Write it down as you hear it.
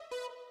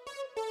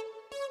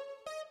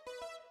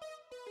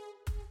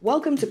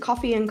Welcome to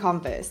Coffee and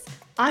Converse.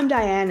 I'm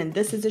Diane, and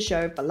this is a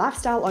show for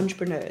lifestyle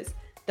entrepreneurs,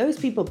 those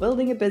people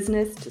building a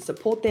business to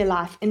support their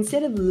life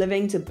instead of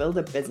living to build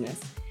a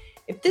business.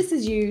 If this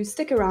is you,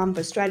 stick around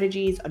for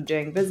strategies on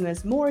doing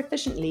business more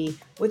efficiently,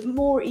 with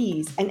more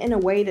ease, and in a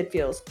way that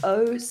feels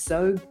oh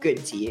so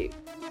good to you.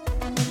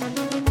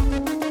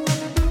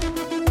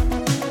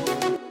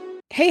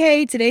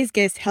 Hey, today's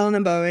guest, Helena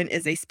Bowen,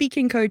 is a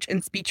speaking coach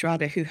and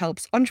speechwriter who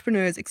helps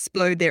entrepreneurs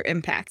explode their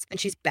impact. And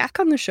she's back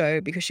on the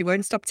show because she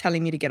won't stop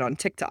telling me to get on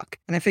TikTok.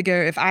 And I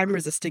figure if I'm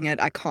resisting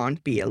it, I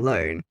can't be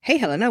alone. Hey,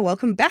 Helena,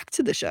 welcome back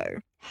to the show.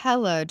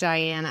 Hello,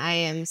 Diane. I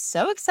am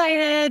so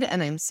excited,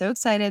 and I'm so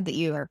excited that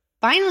you are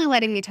finally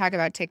letting me talk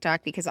about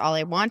TikTok, because all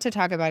I want to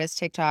talk about is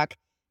TikTok,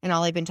 and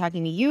all I've been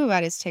talking to you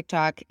about is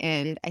TikTok.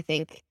 And I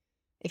think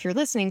if you're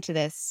listening to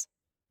this,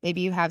 maybe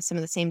you have some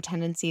of the same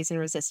tendencies and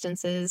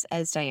resistances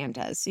as Diane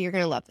does. So you're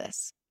going to love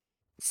this.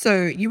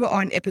 So you were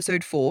on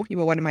episode 4. You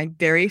were one of my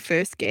very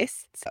first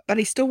guests, but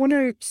I still want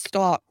to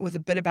start with a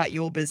bit about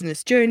your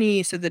business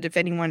journey so that if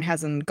anyone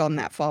hasn't gone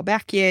that far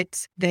back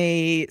yet,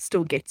 they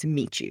still get to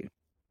meet you.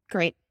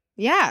 Great.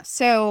 Yeah.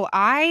 So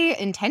I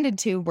intended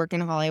to work in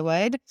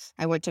Hollywood.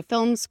 I went to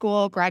film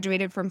school,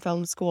 graduated from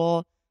film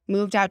school,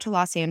 moved out to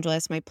Los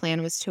Angeles. My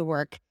plan was to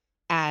work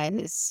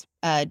as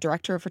a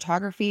director of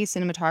photography,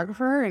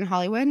 cinematographer in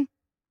Hollywood,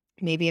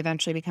 maybe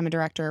eventually become a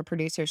director or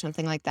producer,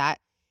 something like that.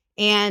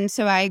 And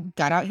so I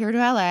got out here to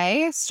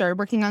LA, started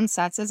working on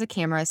sets as a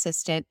camera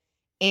assistant.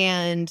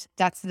 And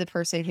that's the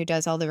person who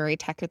does all the very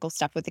technical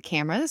stuff with the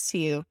cameras. So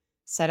you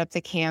set up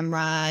the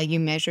camera, you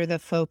measure the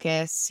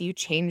focus, you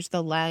change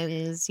the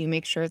lens, you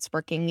make sure it's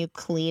working, you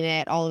clean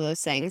it, all of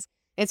those things.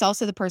 It's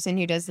also the person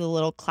who does the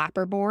little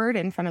clapper board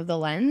in front of the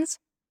lens.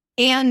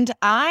 And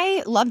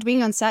I loved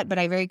being on set, but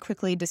I very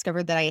quickly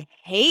discovered that I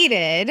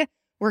hated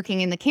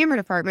working in the camera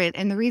department.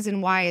 And the reason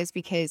why is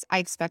because I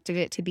expected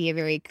it to be a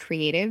very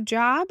creative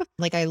job.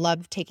 Like, I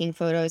love taking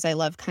photos. I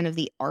love kind of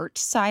the art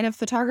side of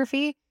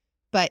photography,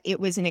 but it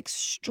was an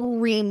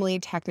extremely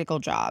technical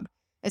job,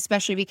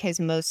 especially because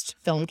most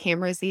film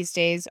cameras these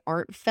days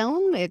aren't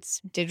film.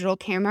 It's digital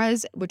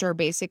cameras, which are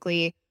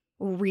basically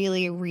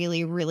really,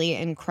 really, really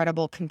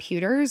incredible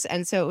computers.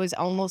 And so it was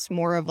almost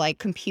more of like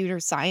computer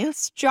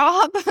science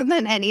job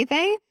than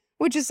anything,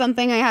 which is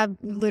something I have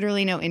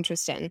literally no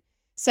interest in.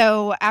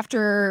 So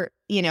after,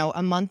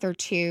 a month or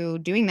two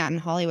doing that in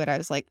Hollywood, I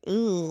was like,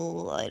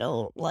 ooh, I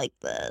don't like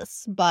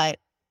this. But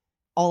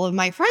all of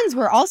my friends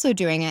were also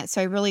doing it.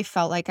 So I really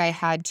felt like I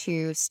had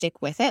to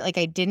stick with it. Like,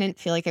 I didn't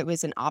feel like it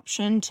was an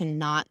option to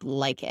not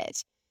like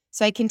it.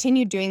 So I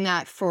continued doing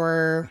that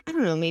for, I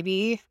don't know,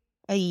 maybe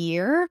a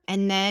year,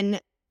 and then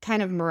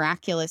kind of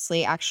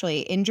miraculously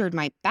actually injured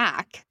my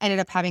back. Ended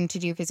up having to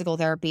do physical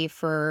therapy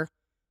for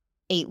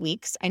 8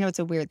 weeks. I know it's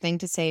a weird thing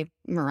to say,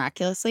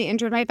 miraculously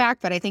injured my back,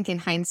 but I think in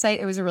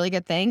hindsight, it was a really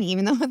good thing,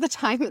 even though at the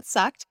time it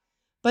sucked.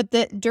 But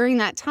during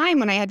that time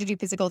when I had to do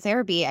physical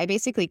therapy, I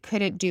basically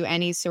couldn't do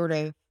any sort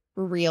of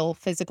real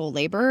physical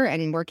labor,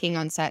 and working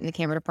on set in the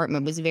camera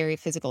department was very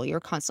physical. You're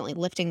constantly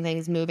lifting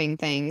things, moving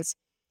things.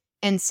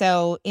 And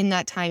so in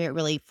that time, it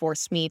really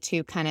forced me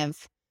to kind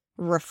of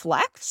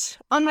reflect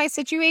on my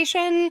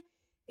situation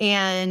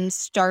and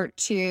start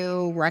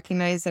to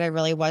recognize that I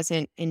really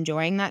wasn't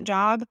enjoying that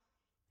job.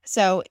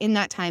 So in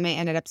that time, I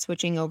ended up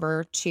switching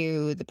over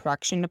to the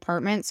production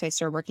department. So I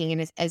started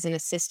working as an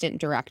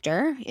assistant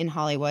director in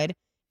Hollywood,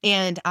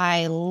 and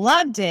I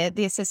loved it.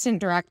 The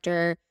assistant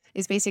director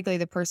is basically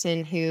the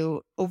person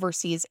who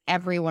oversees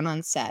everyone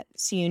on set.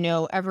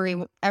 So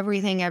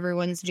everything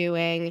everyone's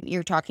doing.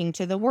 You're talking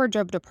to the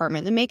wardrobe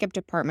department, the makeup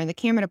department, the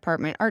camera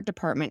department, art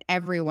department,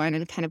 everyone,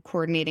 and kind of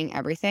coordinating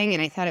everything.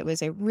 And I thought it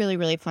was a really,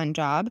 really fun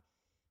job,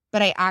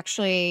 but I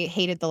actually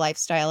hated the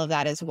lifestyle of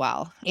that as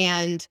well.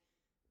 And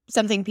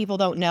something people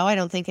don't know, I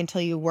don't think,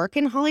 until you work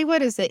in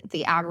Hollywood, is that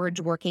the average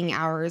working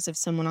hours of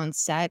someone on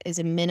set is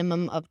a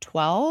minimum of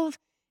 12,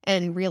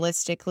 and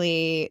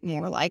realistically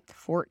more like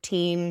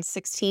 14,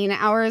 16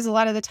 hours a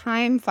lot of the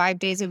time, 5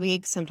 days a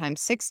week,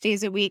 sometimes 6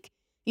 days a week.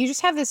 You just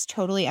have this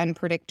totally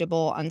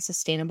unpredictable,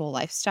 unsustainable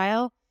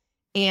lifestyle.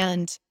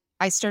 And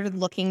I started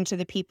looking to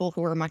the people who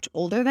were much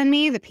older than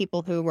me, the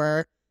people who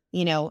were,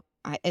 in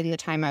the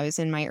time I was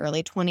in my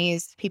early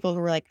 20s, people who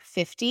were like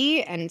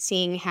 50, and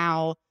seeing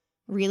how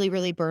really,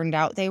 really burned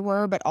out they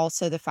were, but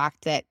also the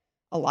fact that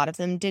a lot of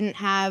them didn't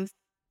have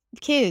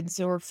kids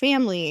or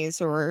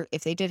families, or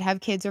if they did have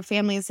kids or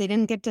families, they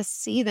didn't get to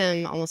see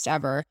them almost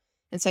ever.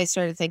 And so I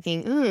started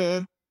thinking,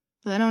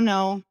 I don't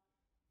know.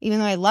 Even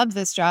though I love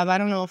this job, I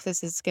don't know if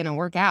this is going to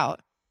work out.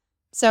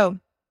 So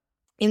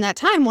in that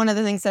time, one of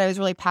the things that I was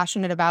really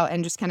passionate about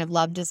and just kind of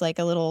loved as like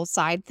a little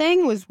side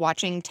thing was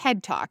watching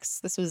TED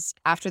Talks. This was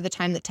after the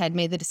time that TED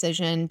made the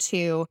decision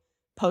to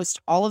post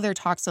all of their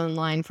talks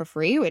online for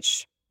free,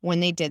 which when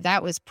they did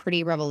that was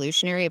pretty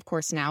revolutionary. Of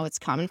course, now it's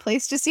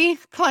commonplace to see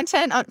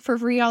content for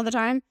free all the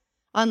time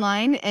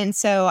online. And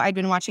so I'd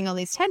been watching all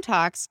these TED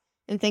Talks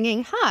and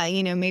thinking,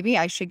 maybe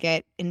I should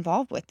get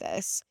involved with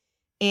this.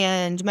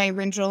 And my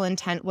original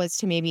intent was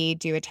to maybe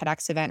do a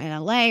TEDx event in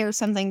LA or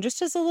something,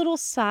 just as a little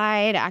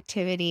side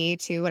activity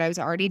to what I was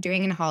already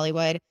doing in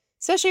Hollywood,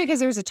 especially because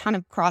there's a ton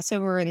of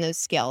crossover in those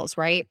skills,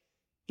 right?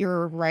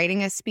 You're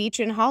writing a speech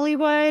in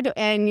Hollywood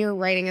and you're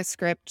writing a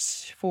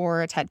script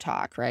for a TED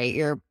Talk, right?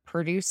 You're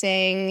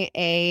producing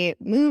a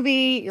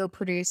movie, you're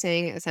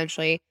producing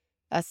essentially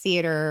a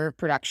theater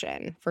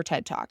production for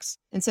TED Talks.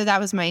 And so that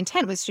was my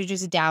intent, was to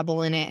just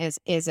dabble in it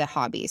as a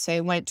hobby. So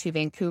I went to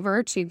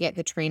Vancouver to get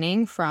the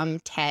training from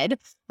TED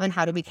on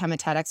how to become a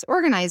TEDx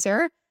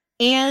organizer.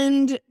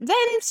 And then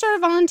I started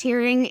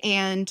volunteering,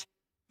 and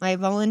my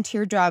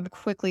volunteer job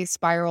quickly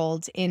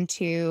spiraled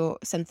into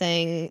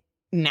something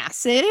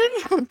massive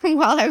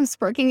while I was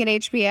working at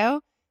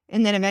HBO.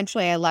 And then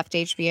eventually I left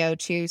HBO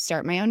to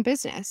start my own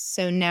business.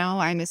 So now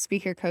I'm a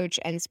speaker coach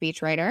and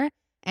speechwriter,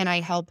 and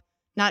I help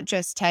not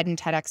just TED and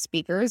TEDx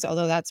speakers,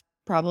 although that's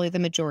probably the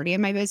majority of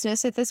my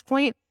business at this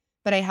point,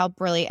 but I help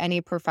really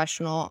any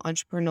professional,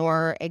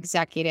 entrepreneur,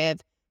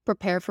 executive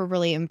prepare for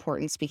really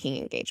important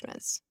speaking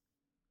engagements.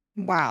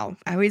 Wow.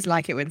 I always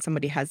like it when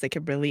somebody has like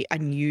a really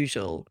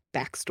unusual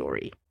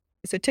backstory.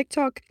 So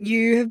TikTok,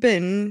 you have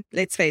been,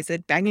 let's face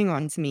it, banging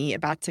on to me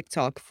about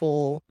TikTok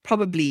for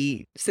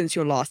probably since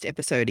your last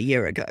episode a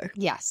year ago.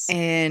 Yes.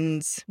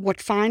 And what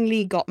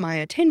finally got my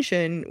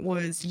attention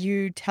was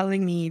you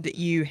telling me that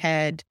you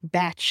had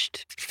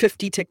batched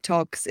 50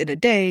 TikToks in a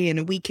day, in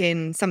a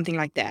weekend, something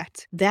like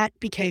that. That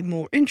became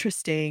more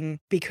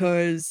interesting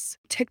because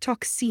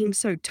TikTok seems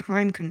so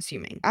time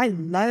consuming. I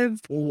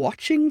love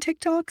watching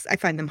TikToks. I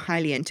find them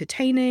highly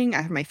entertaining.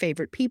 I have my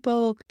favorite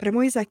people, but I'm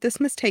always like, this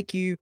must take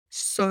you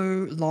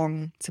so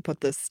long to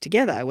put this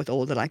together with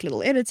all the like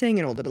little editing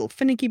and all the little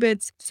finicky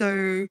bits.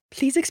 So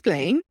please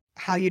explain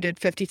how you did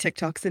 50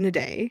 TikToks in a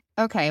day.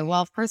 Okay.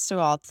 Well, first of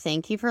all,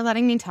 thank you for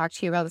letting me talk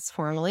to you about this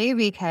formally,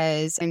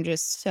 because I'm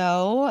just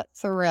so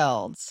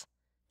thrilled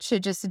to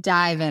just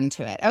dive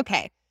into it.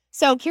 Okay.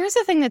 So here's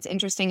the thing that's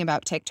interesting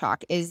about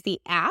TikTok is the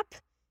app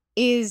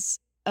is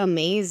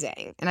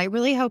amazing. And I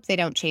really hope they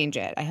don't change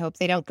it. I hope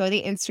they don't go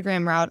the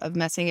Instagram route of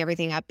messing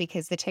everything up,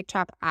 because the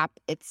TikTok app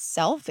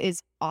itself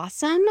is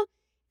awesome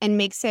and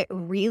makes it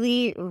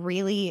really,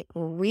 really,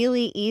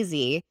 really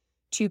easy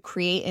to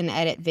create and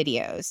edit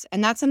videos.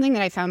 And that's something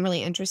that I found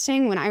really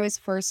interesting when I was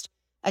first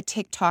a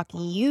TikTok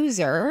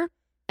user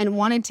and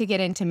wanted to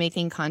get into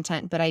making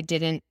content, but I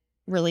didn't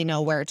really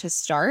know where to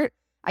start.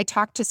 I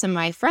talked to some of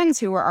my friends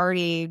who were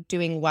already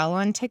doing well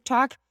on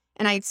TikTok,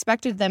 and I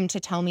expected them to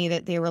tell me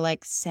that they were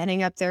like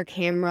setting up their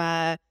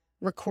camera,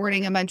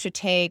 recording a bunch of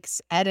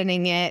takes,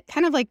 editing it,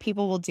 kind of like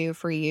people will do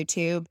for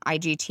YouTube,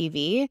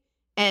 IGTV.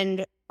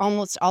 And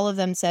almost all of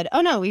them said,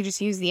 oh no, we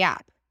just use the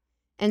app.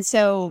 And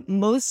so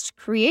most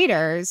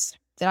creators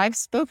that I've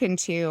spoken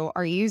to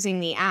are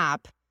using the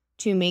app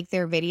to make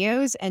their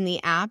videos, and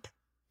the app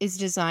is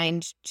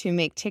designed to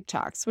make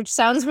TikToks, which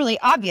sounds really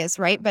obvious,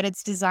 right? But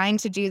it's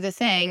designed to do the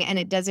thing, and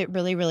it does it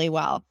really, really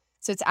well.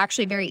 So it's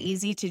actually very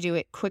easy to do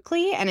it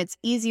quickly, and it's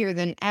easier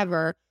than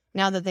ever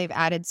now that they've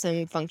added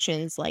some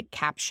functions like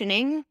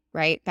captioning,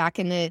 right? Back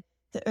in the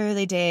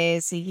early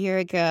days, a year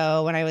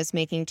ago, when I was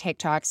making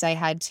TikToks, I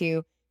had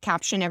to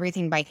caption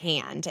everything by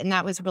hand, and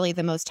that was really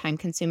the most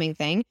time-consuming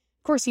thing.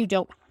 Of course, you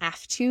don't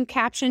have to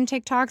caption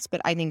TikToks, but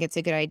I think it's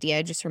a good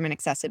idea just from an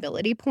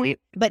accessibility point.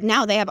 But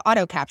now they have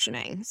auto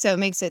captioning, so it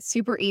makes it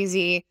super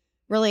easy.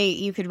 Really,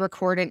 you could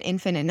record an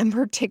infinite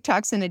number of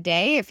TikToks in a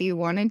day if you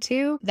wanted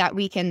to. That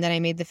weekend that I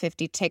made the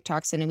 50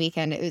 TikToks in a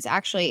weekend, it was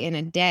actually in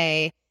a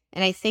day.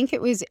 And I think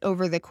it was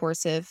over the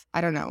course of,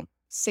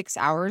 6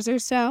 hours or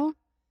so.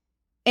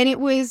 And it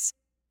was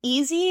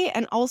easy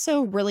and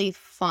also really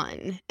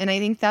fun. And I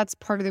think that's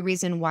part of the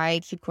reason why I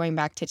keep going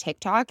back to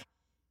TikTok,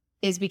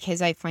 is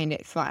because I find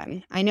it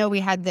fun. I know we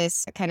had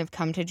this kind of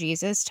come to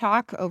Jesus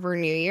talk over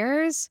New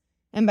Year's.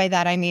 And by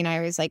that, I mean, I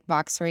was like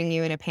boxering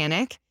you in a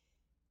panic.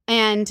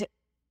 And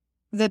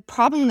the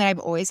problem that I've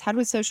always had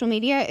with social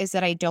media is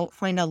that I don't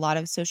find a lot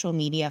of social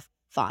media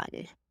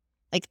fun.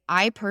 Like,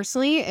 I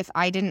personally, if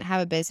I didn't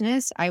have a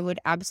business, I would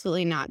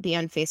absolutely not be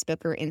on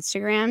Facebook or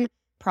Instagram,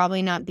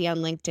 probably not be on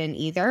LinkedIn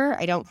either.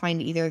 I don't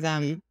find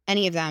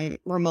any of them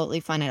remotely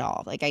fun at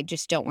all. Like, I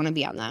just don't want to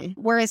be on them.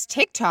 Whereas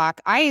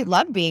TikTok, I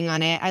love being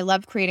on it. I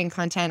love creating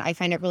content. I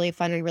find it really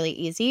fun and really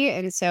easy.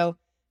 And so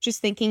just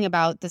thinking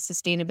about the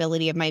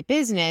sustainability of my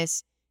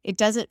business, it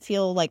doesn't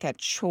feel like a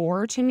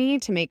chore to me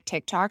to make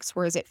TikToks,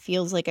 whereas it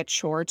feels like a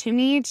chore to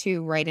me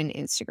to write an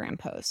Instagram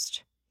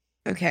post.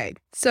 Okay,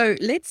 so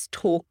let's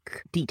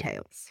talk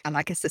details. I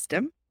like a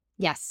system.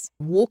 Yes.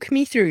 Walk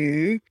me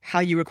through how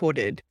you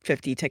recorded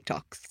 50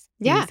 TikToks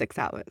in 6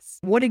 hours.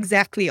 What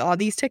exactly are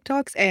these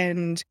TikToks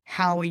and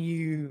how are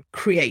you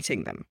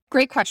creating them?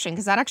 Great question,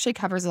 because that actually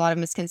covers a lot of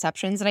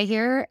misconceptions that I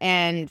hear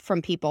and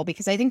from people,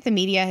 because I think the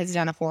media has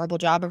done a horrible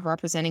job of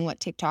representing what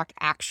TikTok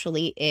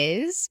actually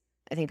is.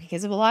 I think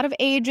because of a lot of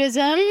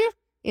ageism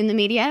in the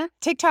media.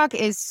 TikTok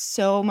is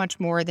so much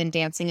more than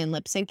dancing and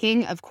lip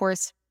syncing. Of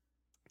course,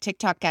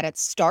 TikTok got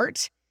its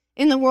start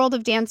in the world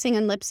of dancing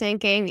and lip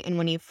syncing. And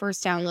when you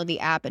first download the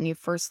app and you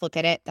first look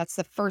at it, that's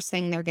the first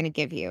thing they're going to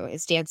give you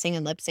is dancing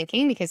and lip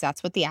syncing because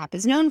that's what the app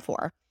is known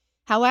for.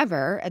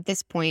 However, at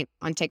this point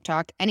on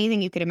TikTok,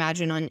 anything you could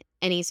imagine on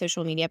any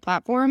social media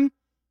platform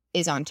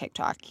is on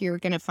TikTok. You're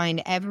going to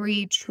find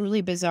every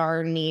truly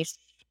bizarre niche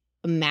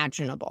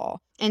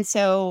imaginable. And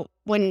so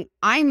when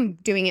I'm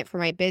doing it for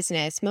my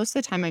business, most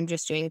of the time I'm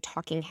just doing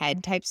talking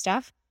head type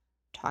stuff,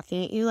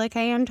 talking at you like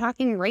I am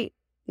talking right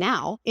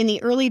now. In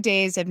the early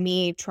days of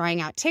me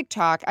trying out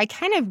TikTok, I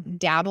kind of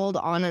dabbled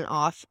on and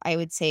off, I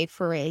would say,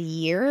 for a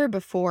year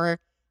before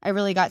I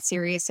really got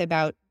serious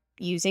about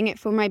using it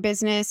for my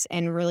business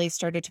and really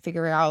started to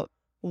figure out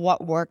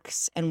what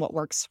works and what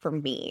works for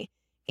me.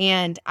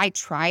 And I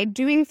tried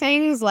doing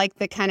things like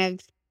the kind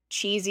of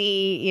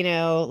cheesy,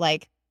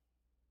 like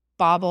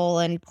bobble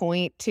and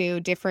point to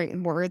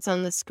different words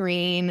on the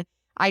screen.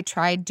 I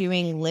tried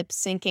doing lip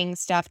syncing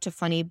stuff to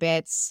funny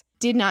bits,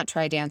 did not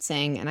try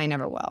dancing, and I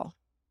never will.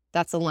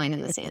 That's a line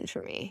in the sand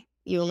for me.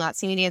 You will not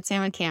see me dancing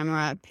on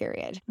camera,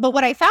 period. But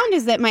what I found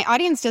is that my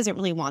audience doesn't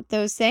really want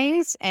those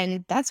things,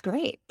 and that's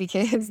great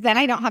because then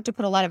I don't have to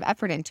put a lot of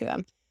effort into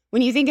them.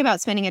 When you think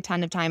about spending a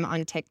ton of time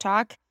on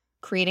TikTok,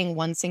 creating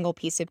one single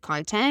piece of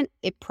content,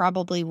 it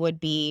probably would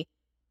be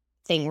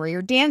thing where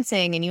you're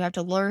dancing and you have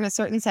to learn a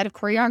certain set of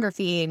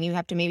choreography and you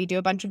have to maybe do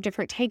a bunch of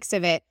different takes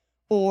of it.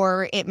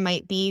 Or it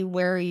might be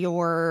where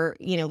you're,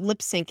 lip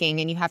syncing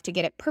and you have to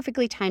get it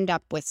perfectly timed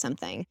up with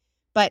something.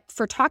 But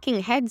for talking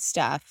head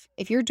stuff,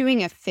 if you're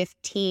doing a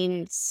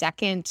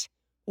 15-second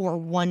or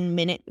 1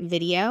 minute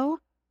video,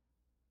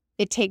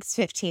 it takes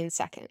 15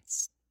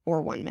 seconds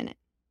or 1 minute,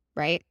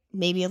 right?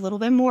 Maybe a little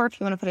bit more if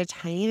you want to put a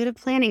tiny bit of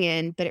planning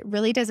in, but it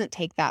really doesn't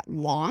take that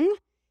long.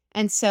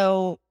 And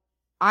so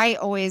I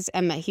always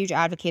am a huge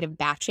advocate of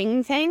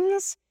batching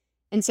things.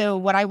 And so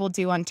what I will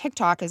do on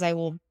TikTok is I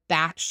will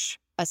batch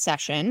a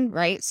session,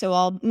 right? So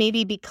I'll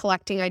maybe be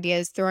collecting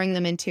ideas, throwing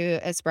them into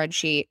a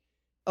spreadsheet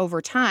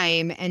over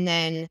time, and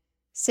then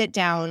sit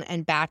down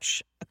and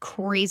batch a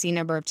crazy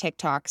number of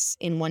TikToks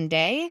in one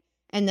day.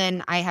 And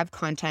then I have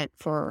content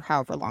for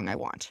however long I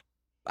want.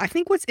 I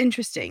think what's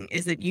interesting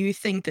is that you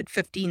think that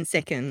 15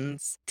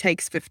 seconds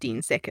takes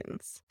 15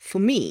 seconds. For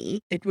me,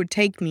 it would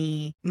take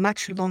me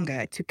much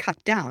longer to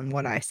cut down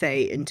what I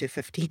say into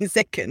 15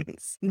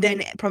 seconds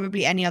than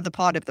probably any other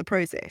part of the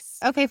process.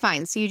 Okay,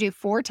 fine. So you do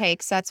 4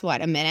 takes. That's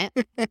what, a minute?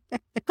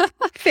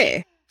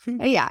 Fair.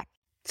 Yeah.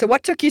 So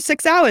what took you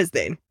 6 hours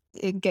then?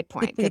 Good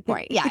point. Good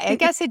point. Yeah, I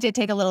guess it did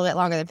take a little bit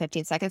longer than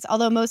 15 seconds,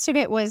 although most of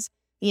it was,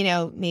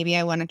 maybe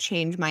I want to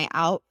change my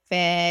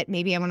outfit.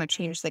 Maybe I want to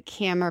change the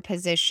camera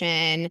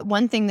position.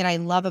 One thing that I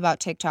love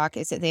about TikTok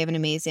is that they have an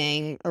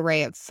amazing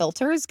array of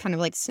filters, kind of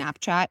like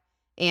Snapchat,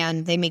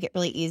 and they make it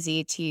really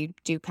easy to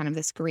do kind of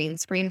this green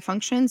screen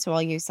function. So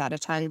I'll use that a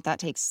ton. That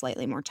takes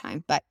slightly more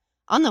time. But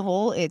on the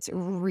whole, it's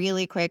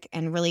really quick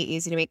and really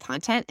easy to make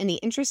content. And the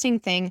interesting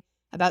thing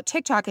about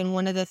TikTok, and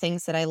one of the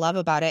things that I love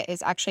about it,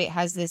 is actually it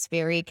has this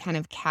very kind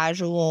of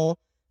casual,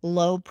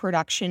 low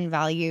production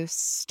value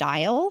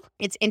style.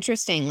 It's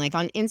interesting. Like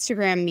on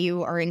Instagram,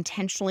 you are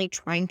intentionally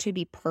trying to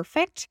be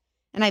perfect.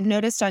 And I've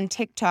noticed on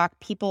TikTok,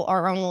 people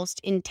are almost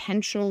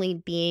intentionally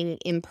being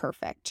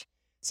imperfect.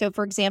 So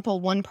for example,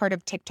 one part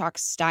of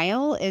TikTok's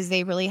style is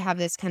they really have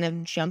this kind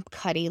of jump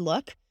cutty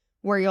look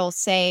where you'll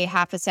say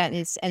half a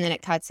sentence and then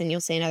it cuts and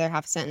you'll say another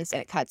half a sentence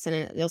and it cuts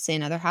and you'll say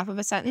another half of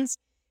a sentence.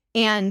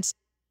 And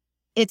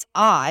it's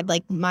odd.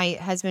 Like my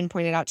husband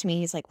pointed out to me,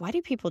 he's like, why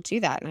do people do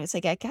that? And I was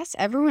like, I guess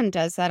everyone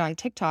does that on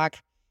TikTok.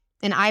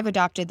 And I've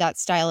adopted that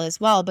style as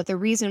well. But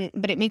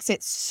it makes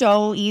it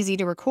so easy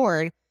to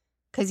record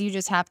because you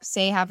just have to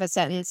say half a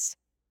sentence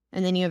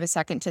and then you have a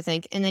second to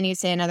think. And then you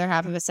say another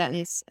half of a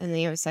sentence and then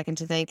you have a second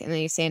to think. And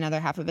then you say another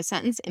half of a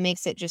sentence. It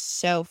makes it just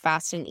so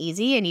fast and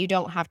easy. And you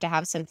don't have to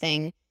have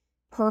something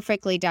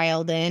perfectly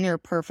dialed in or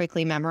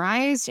perfectly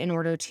memorized in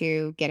order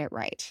to get it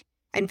right.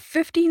 And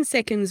 15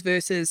 seconds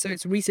versus, so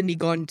it's recently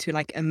gone to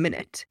like a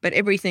minute. But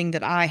everything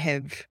that I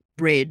have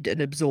read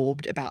and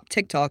absorbed about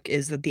TikTok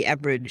is that the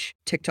average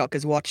TikTok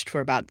is watched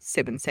for about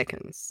 7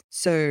 seconds.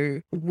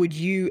 So would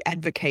you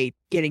advocate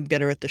getting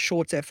better at the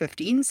shorter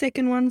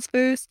 15-second ones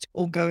first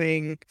or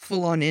going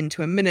full on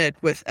into a minute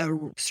with a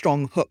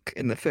strong hook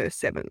in the first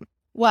 7?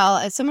 Well,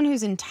 as someone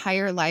whose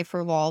entire life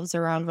revolves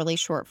around really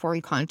short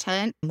form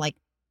content, like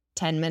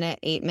 10-minute,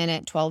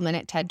 8-minute,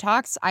 12-minute TED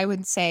Talks, I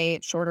would say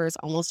shorter is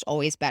almost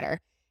always better.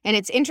 And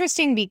it's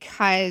interesting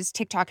because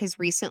TikTok has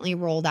recently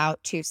rolled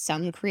out to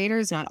some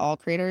creators, not all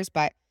creators,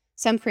 but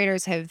some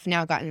creators have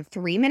now gotten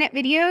 3-minute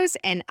videos,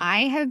 and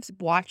I have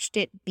watched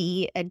it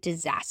be a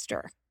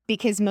disaster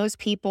because most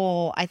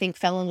people, I think,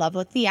 fell in love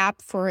with the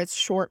app for its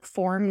short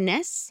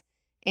formness.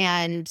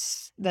 And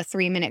the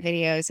 3-minute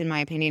videos, in my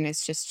opinion,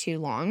 is just too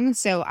long.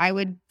 So I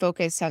would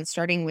focus on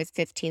starting with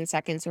 15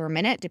 seconds or a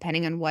minute,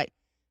 depending on what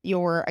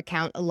your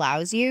account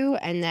allows you,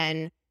 and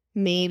then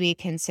maybe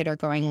consider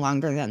going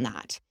longer than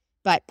that.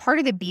 But part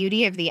of the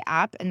beauty of the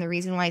app and the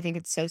reason why I think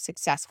it's so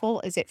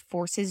successful is it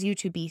forces you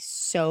to be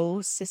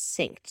so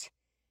succinct.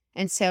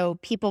 And so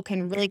people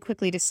can really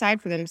quickly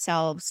decide for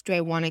themselves, do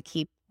I want to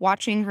keep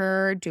watching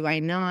her? Do I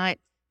not?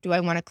 Do I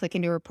want to click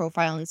into her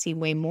profile and see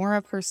way more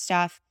of her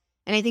stuff?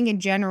 And I think in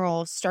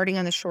general, starting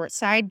on the short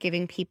side,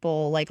 giving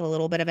people like a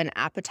little bit of an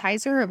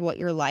appetizer of what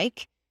you're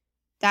like,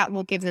 that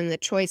will give them the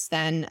choice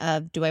then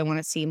of, do I want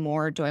to see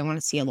more? Do I want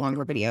to see a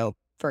longer video,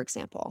 for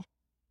example?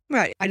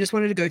 Right. I just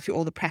wanted to go through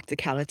all the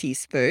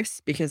practicalities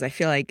first because I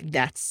feel like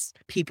that's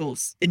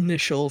people's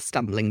initial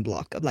stumbling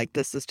block of like,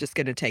 this is just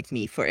going to take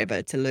me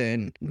forever to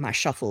learn my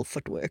shuffle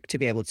footwork to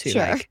be able to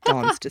Sure. like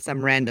dance to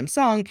some random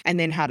song. And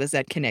then how does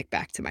that connect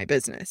back to my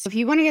business? If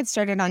you want to get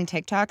started on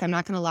TikTok, I'm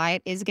not going to lie,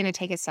 it is going to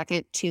take a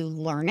second to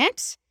learn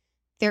it.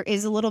 There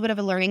is a little bit of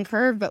a learning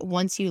curve, but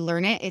once you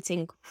learn it, it's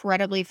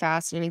incredibly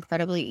fast and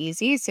incredibly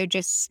easy. So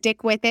just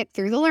stick with it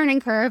through the learning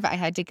curve. I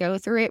had to go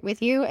through it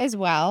with you as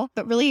well.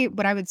 But really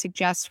what I would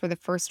suggest for the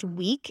first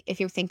week, if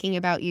you're thinking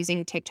about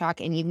using TikTok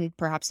and you've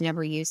perhaps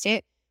never used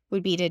it,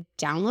 would be to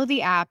download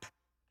the app,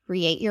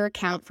 create your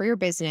account for your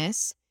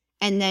business,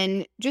 and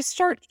then just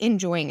start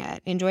enjoying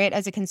it. Enjoy it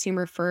as a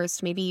consumer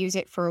first, maybe use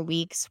it for a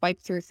week,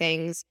 swipe through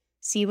things,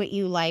 see what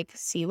you like,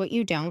 see what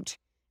you don't.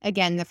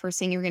 Again, the first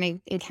thing you're going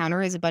to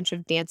encounter is a bunch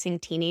of dancing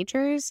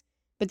teenagers.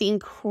 But the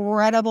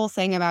incredible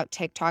thing about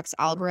TikTok's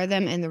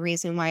algorithm and the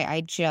reason why I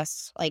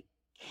just like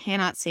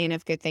cannot say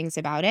enough good things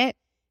about it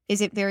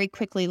is it very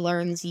quickly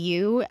learns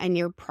you and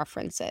your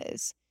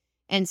preferences.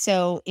 And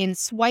so in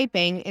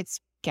swiping,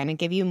 it's going to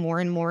give you more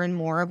and more and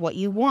more of what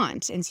you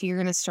want. And so you're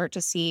going to start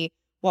to see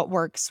what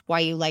works, why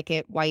you like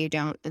it, why you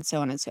don't, and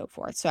so on and so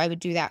forth. So I would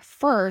do that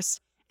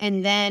first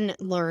and then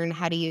learn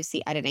how to use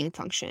the editing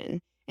function.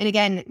 And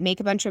again,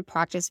 make a bunch of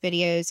practice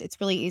videos. It's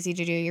really easy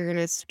to do. You're going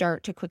to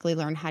start to quickly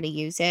learn how to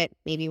use it.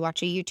 Maybe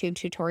watch a YouTube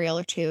tutorial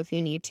or two if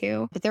you need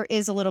to. But there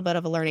is a little bit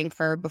of a learning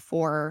curve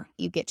before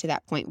you get to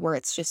that point where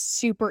it's just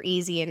super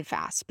easy and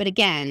fast. But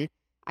again,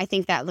 I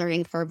think that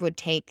learning curve would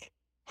take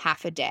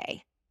half a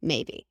day,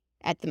 maybe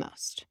at the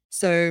most.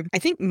 So I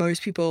think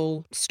most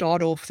people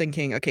start off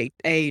thinking, okay,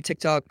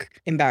 TikTok,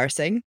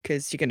 embarrassing,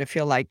 because you're going to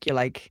feel like you're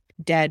like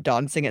dad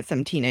dancing at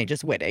some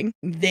teenager's wedding,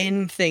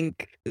 then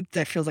think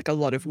that feels like a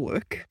lot of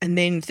work, and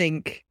then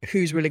think,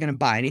 who's really going to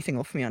buy anything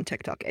off me on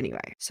TikTok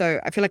anyway? So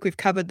I feel like we've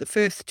covered the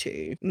first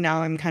two.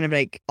 Now I'm kind of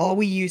like, are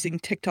we using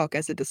TikTok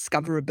as a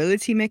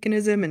discoverability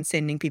mechanism and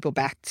sending people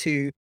back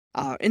to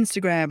our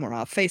Instagram or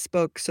our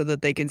Facebook so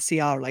that they can see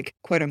our like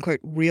quote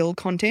unquote real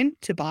content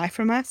to buy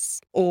from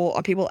us? Or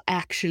are people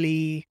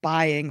actually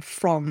buying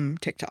from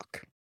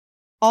TikTok?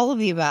 All of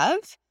the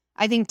above.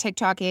 I think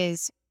TikTok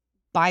is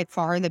by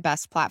far the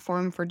best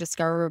platform for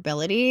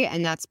discoverability.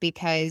 And that's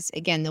because,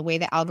 again, the way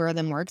the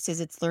algorithm works is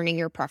it's learning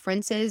your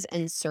preferences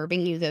and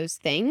serving you those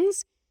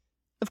things.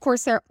 Of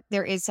course,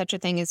 there is such a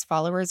thing as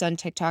followers on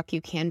TikTok.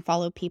 You can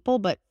follow people,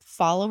 but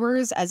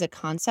followers as a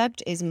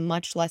concept is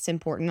much less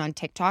important on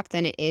TikTok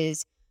than it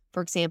is,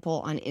 for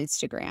example, on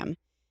Instagram.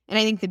 And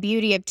I think the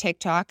beauty of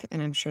TikTok,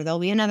 and I'm sure there'll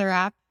be another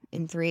app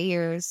in 3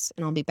 years,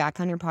 and I'll be back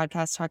on your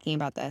podcast talking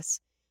about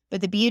this. But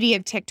the beauty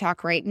of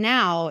TikTok right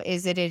now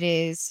is that it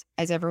is,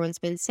 as everyone's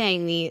been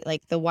saying,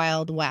 the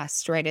Wild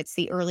West, right? It's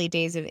the early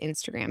days of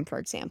Instagram, for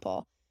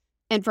example.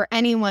 And for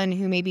anyone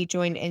who maybe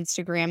joined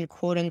Instagram,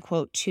 quote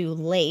unquote, too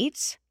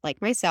late,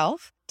 like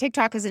myself,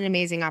 TikTok is an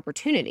amazing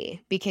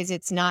opportunity because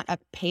it's not a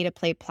pay to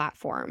play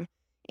platform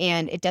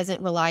and it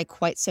doesn't rely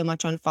quite so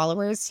much on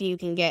followers. So you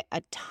can get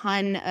a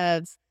ton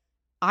of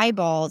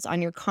eyeballs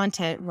on your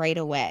content right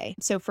away.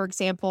 So for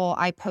example,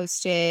 I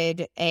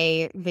posted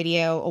a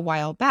video a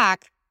while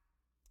back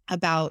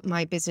about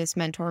my business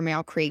mentor,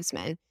 Meryl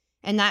Kriegsman.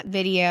 And that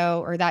video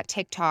or that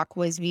TikTok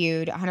was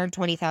viewed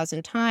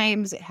 120,000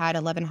 times. It had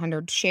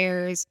 1,100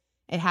 shares.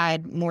 It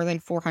had more than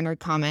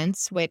 400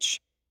 comments, which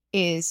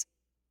is,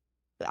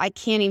 I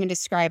can't even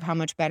describe how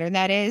much better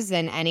that is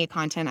than any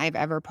content I've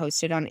ever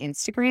posted on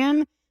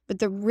Instagram. But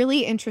the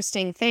really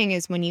interesting thing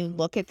is when you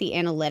look at the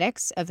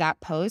analytics of that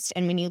post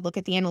and when you look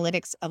at the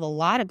analytics of a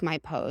lot of my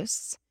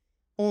posts,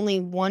 only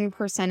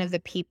 1% of the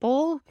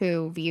people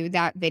who viewed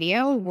that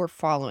video were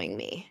following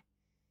me.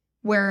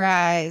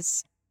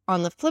 Whereas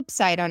on the flip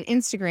side, on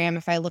Instagram,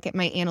 if I look at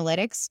my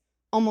analytics,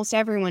 almost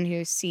everyone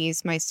who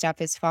sees my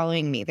stuff is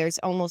following me. There's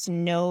almost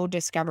no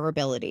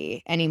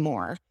discoverability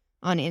anymore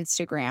on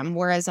Instagram.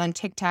 Whereas on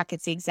TikTok,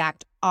 it's the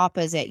exact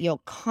opposite.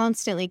 You'll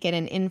constantly get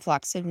an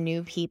influx of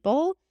new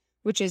people,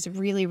 which is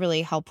really,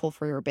 really helpful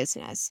for your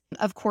business.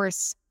 Of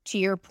course, to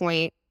your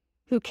point,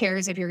 who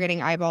cares if you're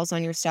getting eyeballs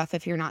on your stuff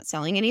if you're not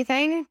selling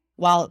anything?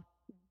 Well,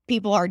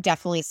 people are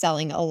definitely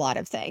selling a lot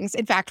of things.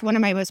 In fact, one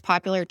of my most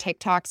popular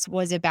TikToks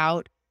was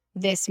about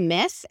this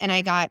myth, and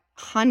I got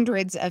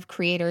hundreds of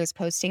creators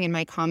posting in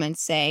my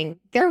comments saying,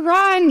 they're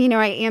wrong.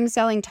 I am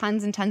selling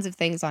tons and tons of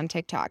things on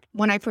TikTok.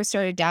 When I first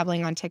started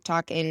dabbling on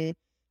TikTok in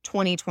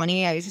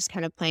 2020, I was just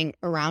kind of playing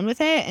around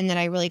with it. And then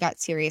I really got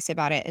serious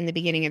about it in the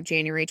beginning of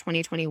January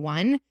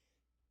 2021.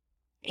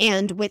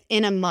 And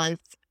within a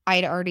month,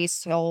 I'd already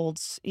sold,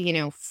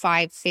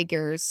 5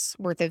 figures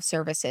worth of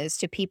services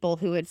to people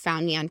who had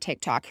found me on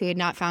TikTok, who had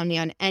not found me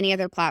on any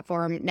other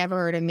platform, never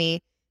heard of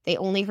me. They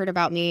only heard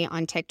about me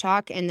on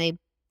TikTok, and they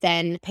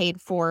then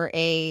paid for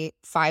a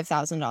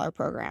 $5,000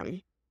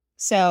 program.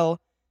 So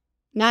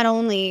not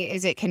only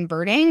is it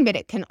converting, but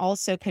it can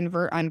also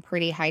convert on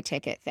pretty high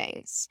ticket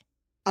things.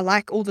 I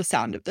like all the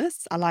sound of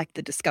this. I like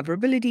the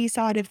discoverability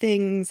side of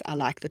things. I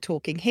like the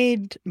talking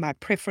head. My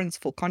preference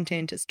for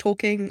content is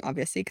talking,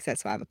 obviously, because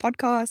that's why I have a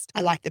podcast.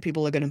 I like that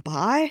people are going to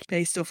buy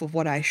based off of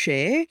what I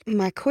share.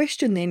 My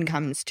question then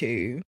comes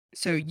to,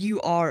 so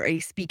you are a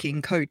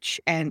speaking coach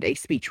and a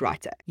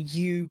speechwriter.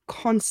 You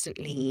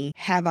constantly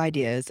have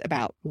ideas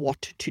about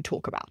what to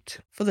talk about.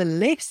 For the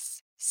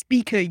less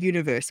speaker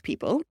universe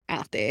people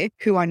out there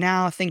who are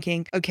now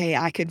thinking, okay,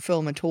 I can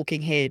film a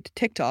talking head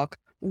TikTok,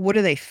 what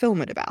do they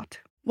film it about?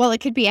 Well, it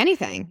could be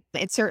anything.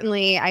 It's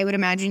certainly, I would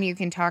imagine you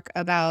can talk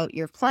about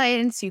your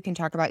clients, you can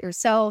talk about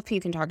yourself, you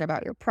can talk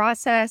about your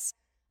process.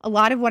 A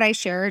lot of what I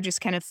share are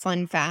just kind of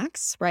fun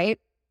facts, right?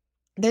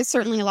 There's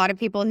certainly a lot of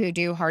people who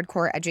do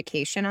hardcore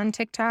education on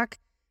TikTok,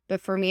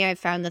 but for me, I've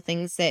found the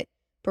things that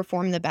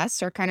perform the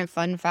best are kind of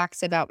fun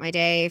facts about my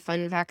day,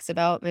 fun facts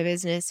about my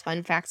business,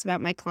 fun facts about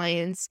my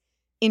clients,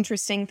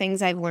 interesting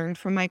things I've learned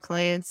from my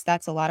clients.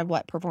 That's a lot of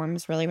what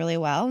performs really, really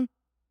well.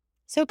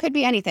 So it could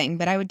be anything,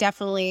 but I would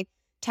definitely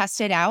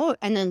test it out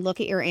and then look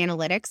at your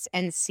analytics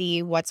and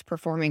see what's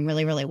performing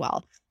really, really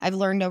well. I've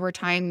learned over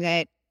time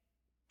that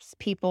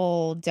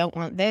people don't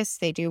want this.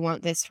 They do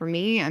want this for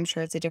me. I'm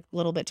sure it's a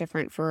little bit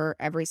different for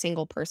every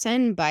single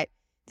person. But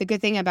the good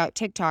thing about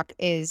TikTok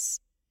is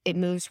it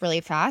moves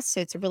really fast.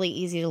 So it's really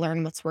easy to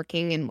learn what's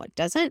working and what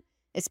doesn't,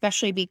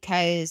 especially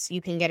because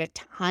you can get a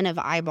ton of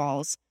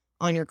eyeballs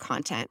on your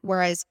content.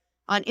 Whereas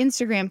on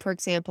Instagram, for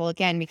example,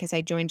 again, because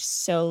I joined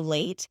so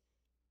late,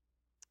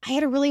 I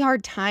had a really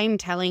hard time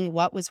telling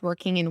what was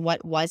working and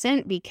what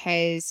wasn't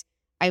because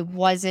I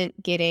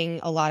wasn't getting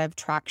a lot of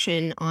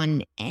traction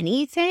on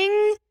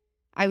anything.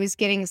 I was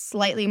getting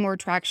slightly more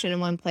traction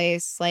in one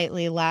place,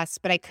 slightly less,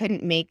 but I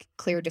couldn't make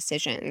clear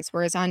decisions.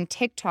 Whereas on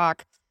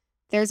TikTok,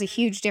 there's a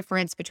huge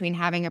difference between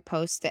having a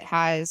post that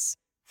has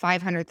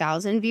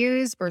 500,000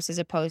 views versus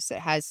a post that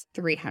has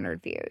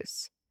 300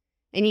 views.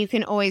 And you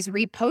can always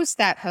repost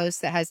that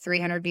post that has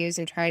 300 views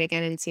and try it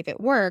again and see if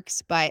it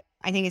works. But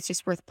I think it's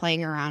just worth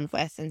playing around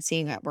with and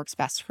seeing what works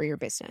best for your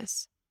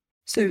business.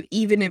 So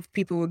even if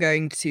people were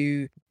going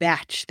to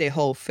batch their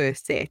whole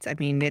first set, I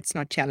mean, let's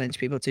not challenge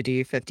people to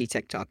do 50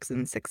 TikToks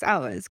in 6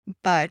 hours.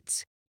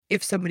 But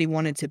if somebody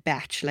wanted to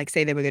batch, like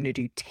say they were going to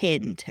do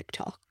 10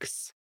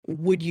 TikToks,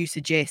 would you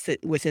suggest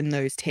that within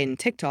those 10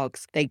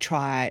 TikToks, they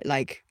try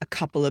like a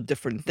couple of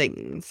different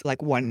things?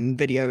 Like one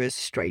video is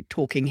straight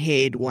talking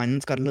head,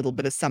 one's got a little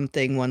bit of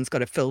something, one's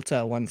got a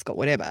filter, one's got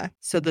whatever,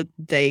 so that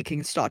they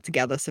can start to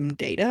gather some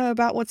data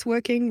about what's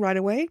working right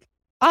away?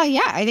 Oh,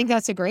 yeah, I think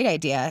that's a great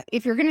idea.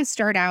 If you're going to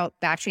start out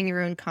batching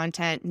your own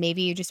content,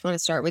 maybe you just want to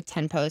start with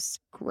 10 posts.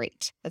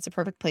 Great. That's a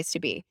perfect place to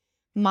be.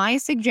 My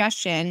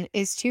suggestion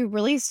is to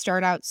really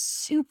start out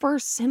super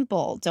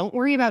simple. Don't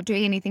worry about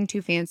doing anything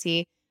too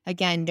fancy.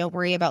 Again, don't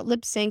worry about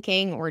lip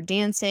syncing or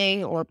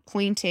dancing or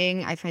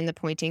pointing. I find the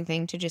pointing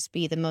thing to just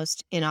be the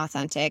most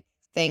inauthentic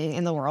thing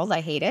in the world. I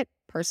hate it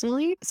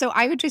personally. So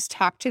I would just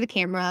talk to the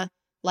camera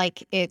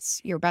like it's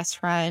your best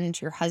friend,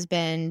 your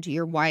husband,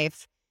 your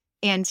wife,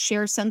 and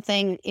share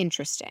something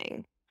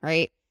interesting,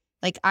 right?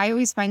 Like I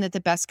always find that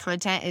the best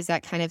content is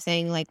that kind of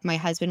thing. Like my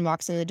husband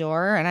walks in the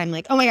door and I'm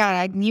like, oh my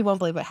God, you won't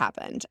believe what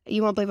happened.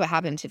 You won't believe what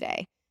happened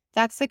today.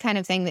 That's the kind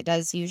of thing that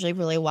does usually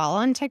really well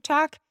on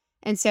TikTok.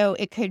 And so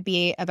it could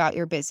be about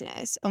your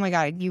business. Oh my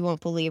God, you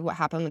won't believe what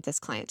happened with this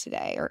client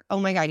today. Or, oh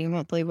my God, you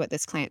won't believe what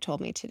this client told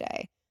me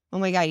today. Oh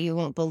my God, you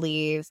won't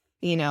believe,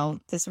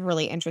 this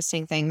really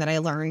interesting thing that I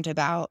learned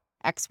about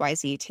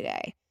XYZ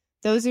today.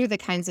 Those are the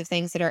kinds of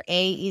things that are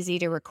A, easy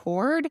to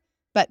record,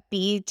 but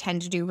B,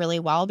 tend to do really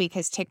well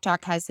because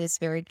TikTok has this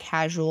very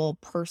casual,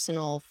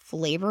 personal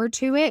flavor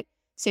to it.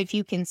 So if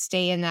you can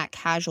stay in that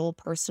casual,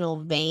 personal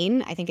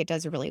vein, I think it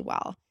does really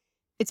well.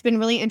 It's been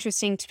really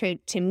interesting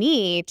to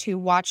me to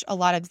watch a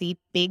lot of the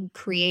big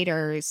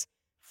creators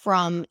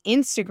from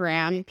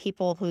Instagram,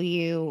 people who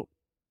you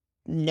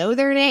know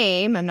their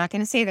name. I'm not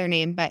going to say their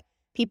name, but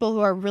people who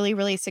are really,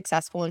 really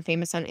successful and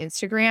famous on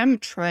Instagram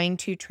trying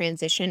to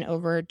transition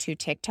over to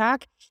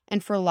TikTok.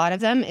 And for a lot of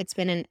them, it's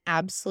been an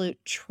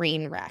absolute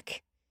train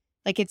wreck.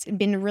 Like it's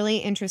been really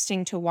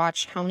interesting to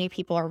watch how many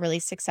people are really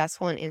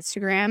successful on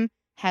Instagram,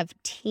 have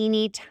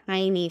teeny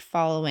tiny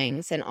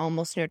followings and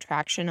almost no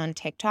traction on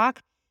TikTok.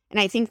 And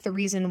I think the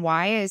reason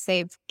why is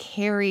they've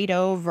carried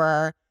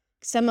over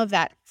some of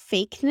that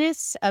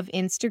fakeness of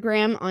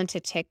Instagram onto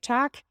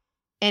TikTok.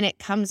 And it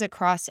comes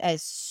across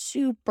as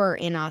super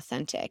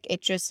inauthentic.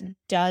 It just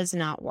does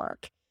not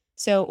work.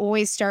 So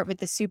always start with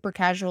the super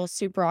casual,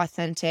 super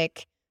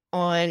authentic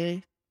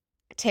on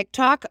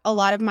TikTok. A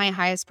lot of my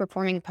highest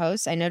performing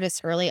posts, I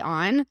noticed early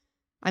on,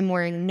 I'm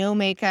wearing no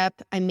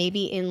makeup. I'm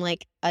maybe in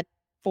like a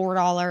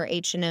 $4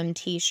 H&M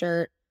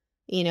t-shirt.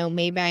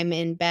 Maybe I'm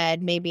in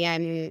bed. Maybe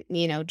I'm,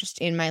 just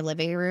in my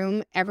living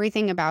room.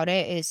 Everything about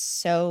it is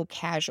so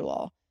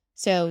casual.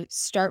 So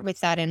start with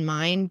that in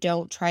mind.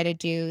 Don't try to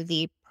do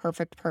the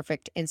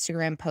perfect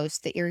Instagram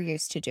post that you're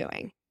used to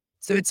doing.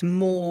 So it's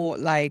more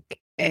like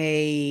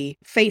a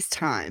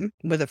FaceTime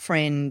with a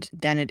friend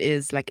than it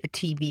is like a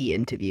TV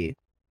interview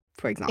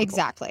for example.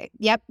 Exactly.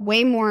 Yep.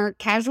 Way more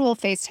casual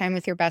FaceTime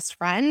with your best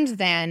friend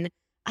than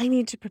I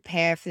need to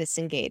prepare for this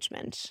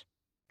engagement.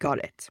 Got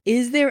it.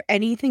 Is there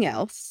anything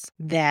else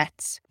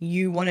that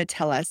you want to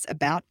tell us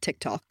about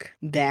TikTok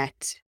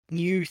that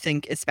you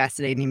think is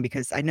fascinating?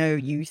 Because I know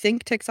you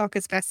think TikTok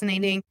is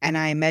fascinating, and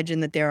I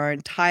imagine that there are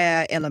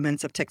entire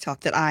elements of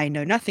TikTok that I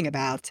know nothing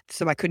about,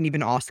 so I couldn't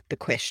even ask the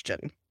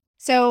question.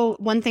 So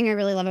one thing I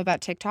really love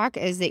about TikTok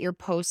is that your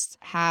posts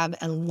have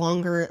a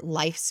longer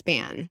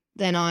lifespan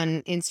than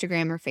on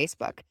Instagram or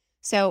Facebook.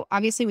 So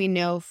obviously we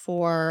know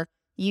for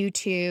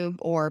YouTube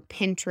or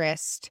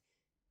Pinterest,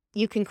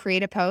 you can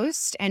create a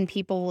post and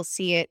people will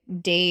see it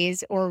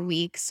days or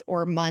weeks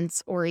or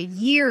months or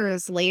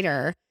years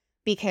later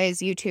because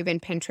YouTube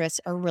and Pinterest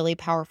are really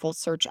powerful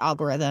search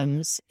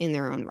algorithms in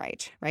their own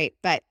right?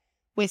 But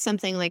with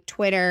something like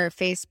Twitter,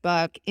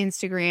 Facebook,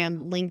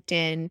 Instagram,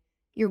 LinkedIn,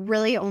 you're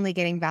really only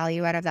getting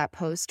value out of that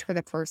post for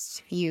the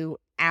first few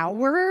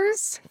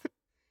hours,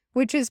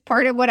 which is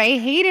part of what I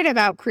hated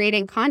about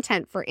creating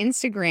content for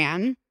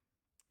Instagram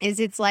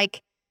is it's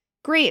like,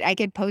 great, I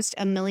could post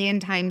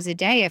 1,000,000 times a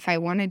day if I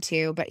wanted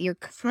to, but you're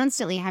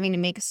constantly having to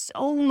make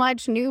so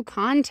much new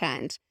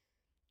content.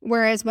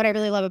 Whereas what I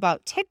really love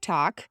about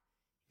TikTok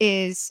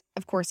is,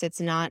 of course,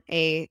 it's not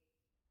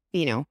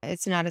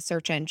it's not a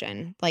search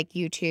engine like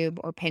YouTube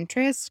or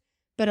Pinterest,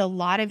 but a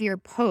lot of your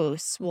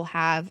posts will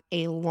have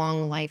a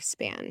long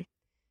lifespan.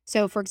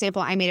 So, for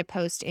example, I made a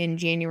post in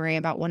January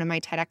about one of my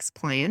TEDx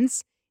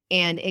clients,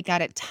 and it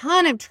got a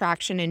ton of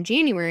traction in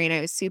January, and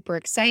I was super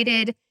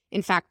excited.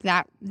 In fact,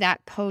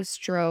 that post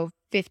drove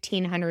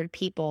 1,500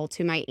 people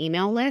to my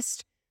email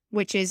list,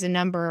 which is a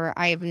number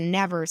I've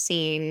never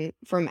seen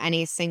from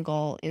any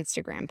single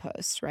Instagram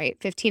post, right?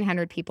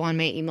 1,500 people on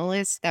my email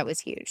list. That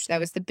was huge. That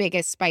was the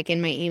biggest spike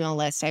in my email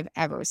list I've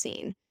ever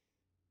seen.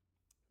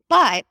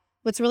 But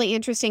what's really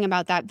interesting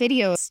about that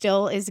video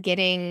still is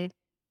getting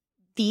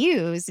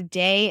views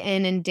day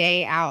in and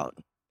day out.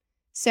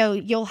 So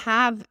you'll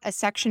have a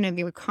section of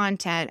your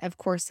content, of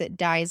course, that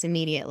dies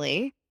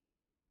immediately.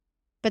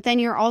 But then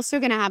you're also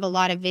going to have a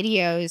lot of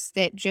videos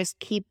that just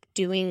keep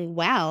doing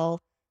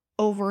well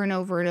over and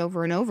over and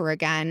over and over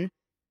again,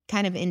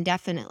 kind of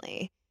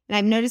indefinitely. And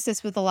I've noticed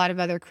this with a lot of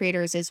other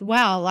creators as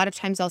well. A lot of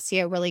times I'll see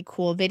a really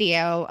cool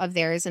video of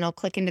theirs and I'll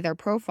click into their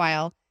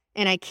profile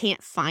and I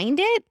can't find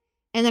it.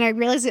 And then I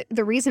realize that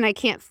the reason I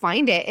can't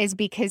find it is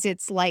because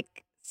it's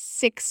like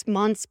 6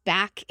 months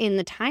back in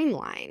the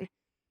timeline.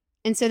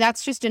 And so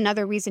that's just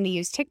another reason to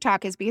use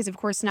TikTok is because, of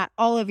course, not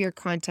all of your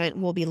content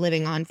will be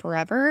living on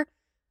forever,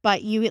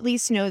 but you at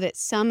least know that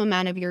some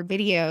amount of your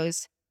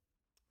videos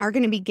are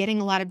going to be getting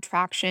a lot of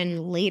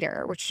traction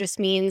later, which just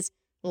means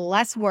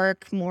less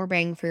work, more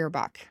bang for your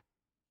buck.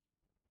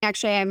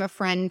 Actually, I have a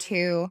friend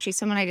who, she's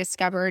someone I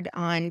discovered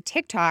on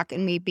TikTok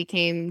and we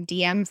became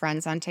DM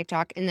friends on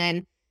TikTok. And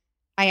then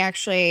I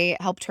actually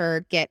helped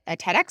her get a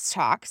TEDx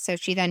talk. So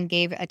she then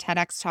gave a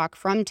TEDx talk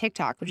from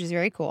TikTok, which is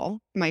very cool.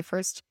 My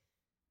first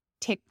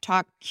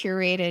TikTok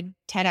curated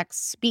TEDx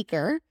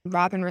speaker,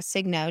 Robin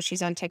Rosigno,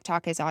 she's on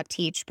TikTok as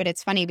Teach, but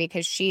it's funny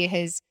because she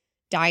has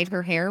dyed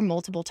her hair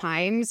multiple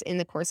times in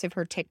the course of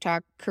her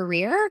TikTok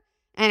career.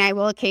 And I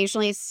will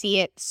occasionally see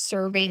it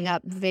serving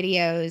up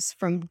videos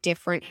from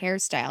different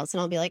hairstyles. And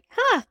I'll be like,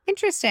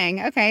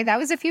 interesting. Okay, that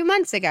was a few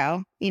months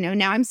ago.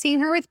 Now I'm seeing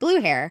her with blue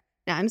hair.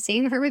 Now I'm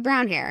seeing her with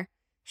brown hair.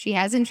 She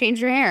hasn't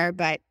changed her hair,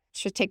 but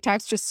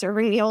TikTok's just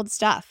serving the old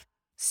stuff.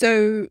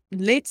 So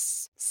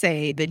let's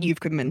say that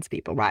you've convinced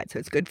people, right? So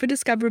it's good for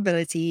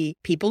discoverability.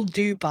 People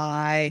do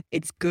buy.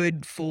 It's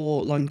good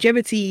for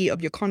longevity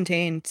of your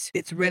content.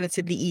 It's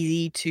relatively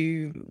easy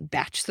to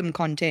batch some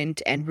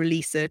content and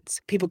release it.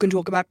 People can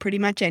talk about pretty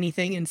much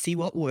anything and see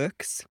what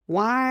works.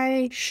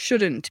 Why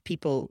shouldn't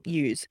people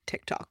use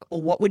TikTok?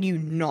 Or what would you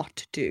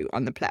not do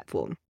on the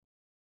platform?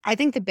 I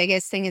think the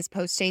biggest thing is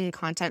posting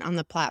content on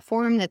the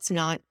platform that's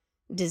not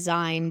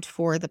designed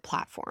for the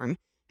platform.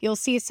 You'll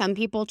see some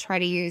people try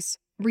to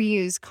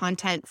reuse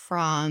content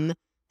from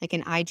like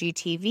an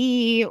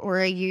IGTV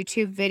or a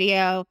YouTube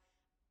video.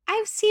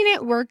 I've seen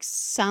it work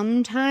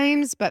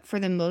sometimes, but for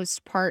the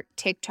most part,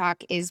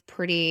 TikTok is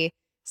pretty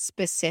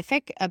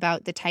specific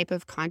about the type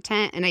of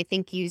content. And I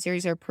think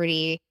users are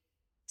pretty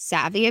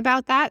savvy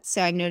about that.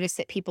 So I've noticed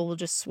that people will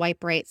just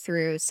swipe right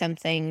through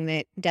something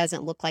that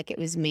doesn't look like it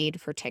was made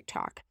for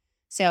TikTok.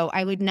 So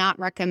I would not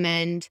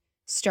recommend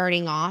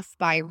starting off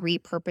by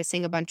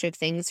repurposing a bunch of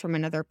things from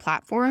another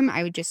platform.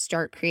 I would just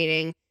start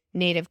creating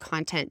native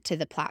content to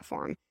the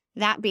platform.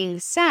 That being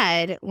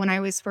said, when I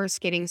was first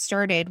getting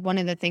started, one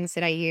of the things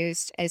that I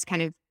used as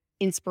kind of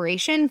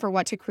inspiration for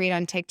what to create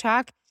on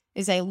TikTok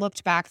is I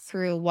looked back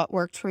through what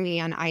worked for me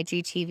on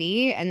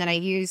IGTV, and then I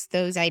used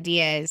those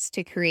ideas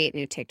to create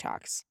new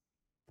TikToks.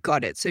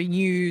 Got it. So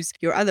use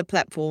your other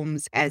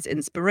platforms as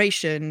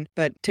inspiration,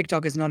 but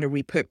TikTok is not a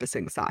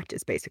repurposing site,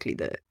 is basically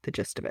the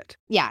gist of it.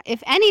 Yeah.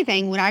 If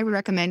anything, what I would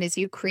recommend is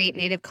you create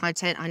native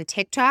content on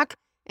TikTok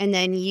and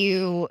then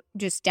you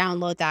just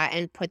download that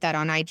and put that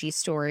on IG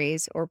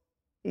stories or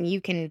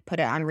You can put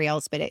it on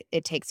Reels, but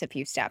it takes a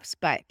few steps.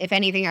 But if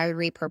anything, I would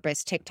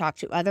repurpose TikTok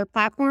to other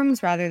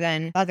platforms rather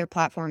than other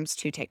platforms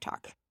to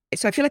TikTok.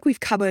 So I feel like we've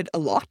covered a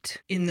lot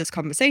in this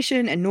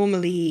conversation, and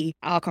normally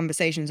our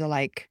conversations are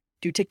like,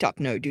 do TikTok,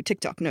 no, do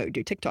TikTok, no,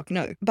 do TikTok,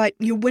 no. But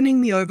you're winning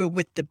me over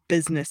with the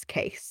business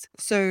case.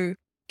 So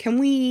can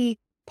we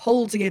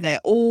pull together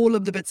all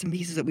of the bits and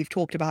pieces that we've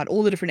talked about,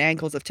 all the different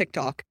angles of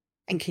TikTok,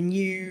 and can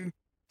you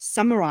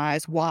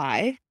summarize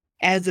why,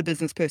 as a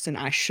business person,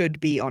 I should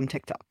be on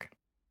TikTok?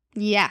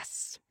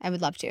 Yes, I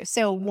would love to.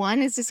 So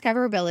one is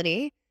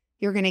discoverability.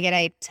 You're going to get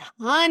a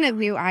ton of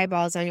new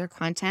eyeballs on your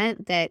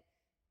content that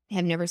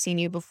have never seen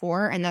you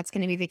before. And that's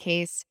going to be the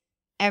case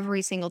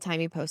every single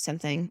time you post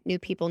something. New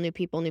people, new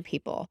people, new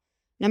people.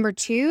 Number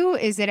two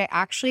is that it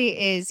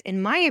actually is,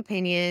 in my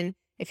opinion,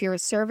 if you're a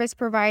service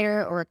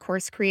provider or a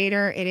course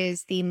creator, it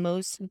is the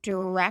most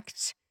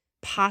direct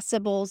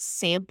possible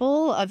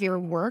sample of your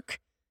work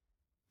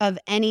of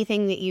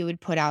anything that you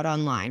would put out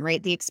online,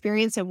 right? The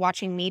experience of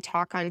watching me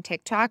talk on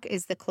TikTok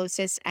is the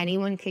closest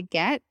anyone could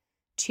get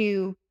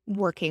to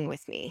working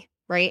with me,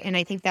 right? And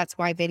I think that's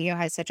why video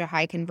has such a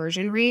high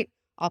conversion rate.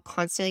 I'll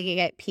constantly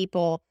get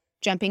people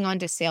jumping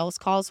onto sales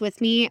calls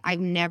with me. I've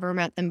never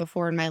met them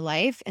before in my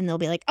life. And they'll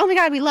be like, oh my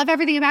God, we love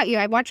everything about you.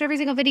 I watched every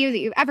single video that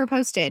you've ever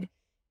posted.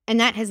 And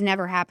that has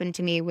never happened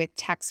to me with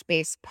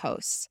text-based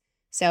posts.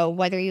 So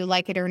whether you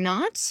like it or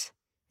not,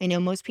 I know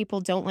most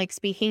people don't like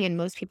speaking and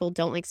most people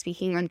don't like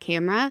speaking on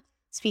camera.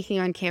 Speaking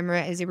on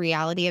camera is a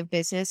reality of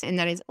business, and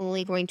that is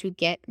only going to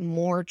get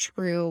more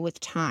true with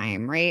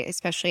time, right?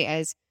 Especially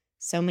as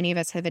so many of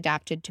us have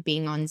adapted to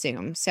being on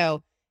Zoom.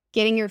 So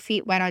getting your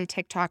feet wet on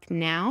TikTok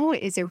now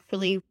is a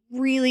really,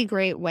 really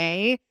great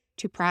way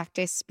to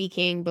practice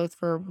speaking, both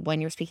for when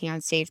you're speaking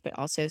on stage, but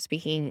also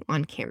speaking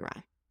on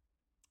camera.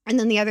 And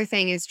then the other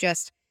thing is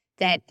just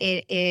that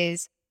it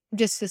is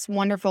just this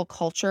wonderful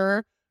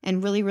culture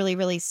and really, really,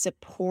 really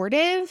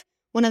supportive.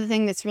 One of the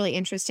things that's really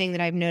interesting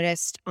that I've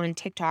noticed on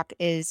TikTok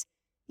is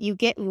you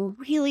get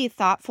really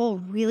thoughtful,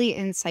 really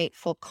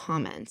insightful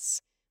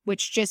comments,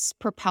 which just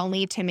propel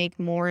me to make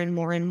more and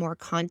more and more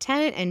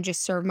content and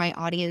just serve my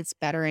audience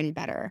better and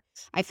better.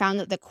 I found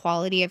that the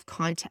quality of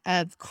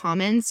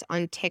comments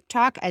on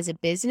TikTok as a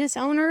business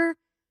owner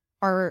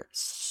are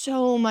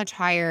so much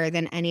higher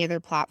than any other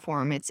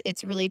platform.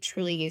 It's really,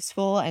 truly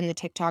useful. And the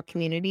TikTok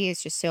community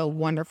is just so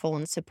wonderful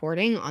and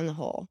supporting on the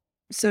whole.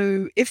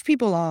 So if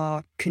people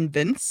are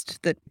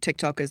convinced that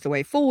TikTok is the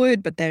way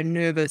forward, but they're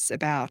nervous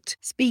about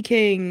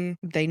speaking,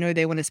 they know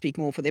they want to speak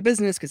more for their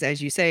business because,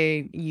 as you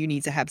say, you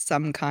need to have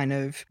some kind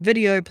of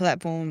video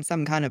platform,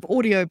 some kind of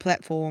audio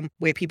platform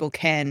where people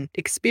can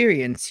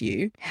experience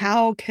you.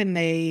 How can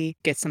they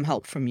get some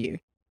help from you?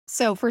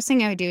 So first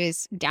thing I would do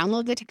is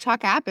download the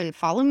TikTok app and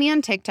follow me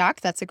on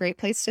TikTok. That's a great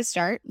place to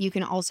start. You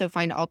can also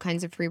find all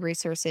kinds of free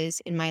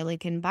resources in my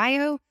link in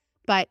bio.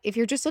 But if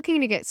you're just looking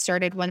to get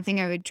started, one thing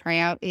I would try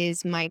out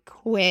is my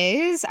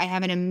quiz. I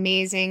have an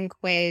amazing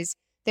quiz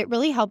that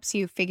really helps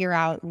you figure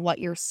out what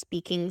your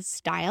speaking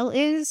style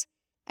is.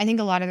 I think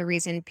a lot of the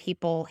reason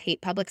people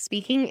hate public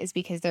speaking is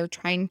because they're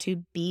trying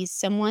to be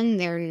someone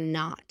they're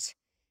not.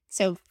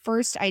 So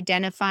first,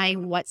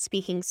 identifying what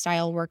speaking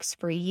style works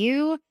for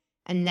you,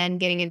 and then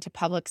getting into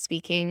public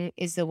speaking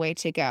is the way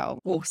to go.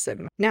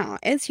 Awesome. Now,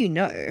 as you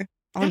know,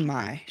 on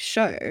my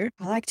show,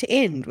 I like to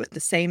end with the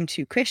same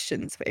two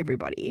questions for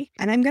everybody.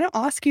 And I'm going to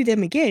ask you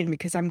them again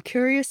because I'm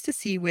curious to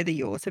see whether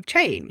yours have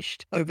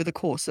changed over the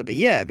course of a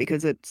year,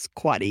 because it's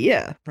quite a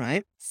year,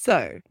 right?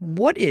 So,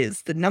 what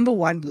is the number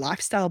one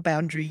lifestyle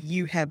boundary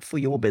you have for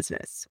your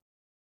business?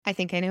 I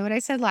think I know what I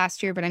said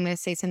last year, but I'm going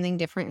to say something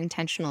different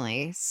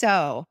intentionally.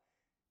 So,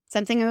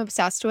 something I'm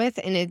obsessed with,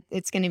 and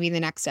it's going to be the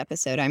next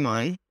episode I'm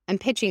on. I'm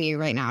pitching you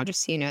right now,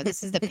 just so you know.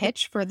 This is the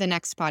pitch for the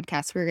next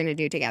podcast we're going to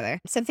do together.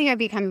 Something I've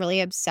become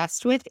really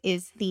obsessed with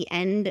is the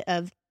end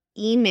of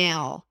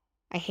email.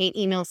 I hate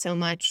email so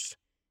much.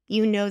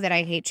 You know that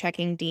I hate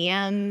checking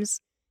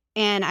DMs.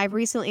 And I've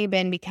recently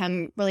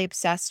become really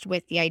obsessed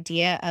with the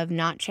idea of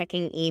not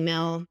checking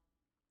email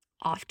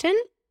often.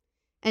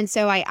 And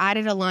so I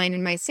added a line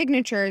in my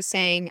signature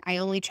saying, I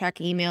only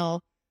check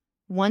email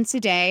once a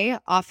day,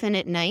 often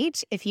at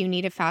night. If you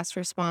need a fast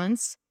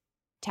response,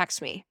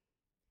 text me.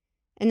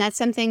 And that's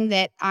something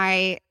that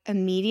I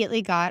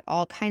immediately got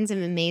all kinds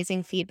of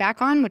amazing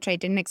feedback on, which I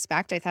didn't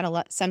expect. I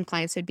thought some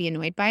clients would be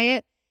annoyed by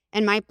it.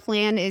 And my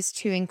plan is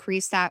to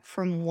increase that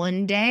from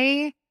 1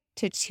 day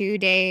to 2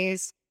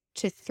 days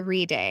to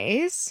 3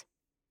 days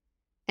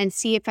and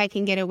see if I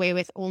can get away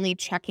with only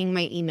checking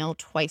my email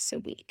twice a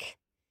week.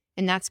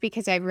 And that's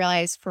because I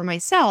realized for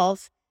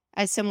myself,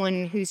 as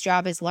someone whose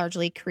job is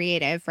largely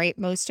creative, right?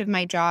 Most of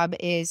my job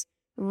is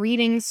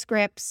reading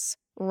scripts,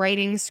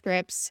 writing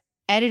scripts,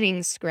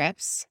 editing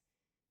scripts,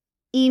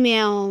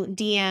 email,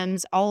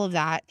 DMs, all of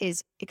that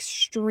is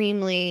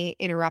extremely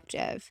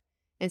interruptive.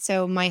 And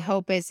so my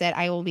hope is that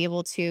I will be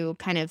able to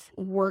kind of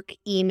work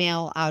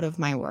email out of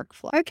my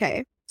workflow.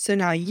 Okay. So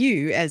now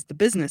you, as the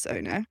business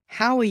owner,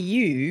 how are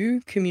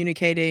you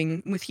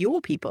communicating with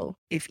your people?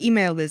 If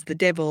email is the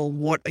devil,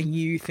 what are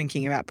you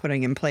thinking about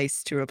putting in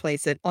place to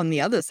replace it on the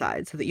other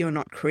side so that you're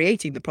not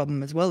creating the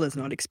problem as well as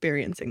not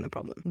experiencing the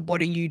problem? What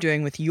are you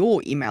doing with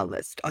your email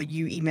list? Are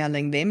you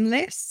emailing them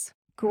less?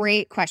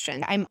 Great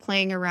question. I'm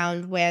playing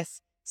around with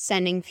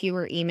sending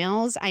fewer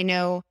emails. I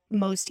know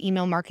most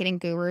email marketing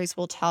gurus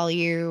will tell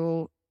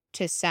you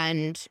to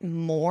send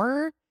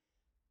more,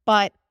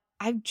 but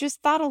I've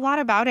just thought a lot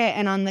about it.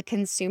 And on the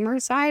consumer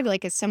side,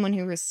 like as someone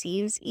who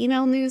receives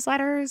email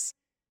newsletters,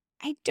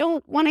 I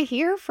don't want to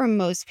hear from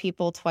most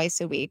people twice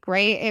a week,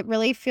 right? It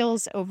really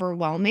feels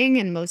overwhelming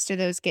and most of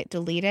those get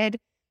deleted.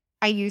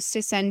 I used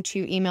to send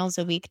 2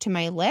 emails a week to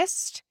my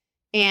list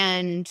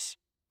and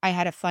I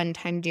had a fun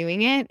time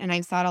doing it and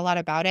I've thought a lot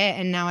about it.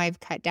 And now I've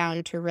cut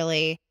down to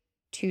really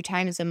 2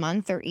 times a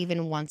month or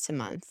even once a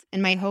month.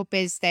 And my hope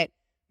is that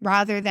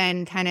rather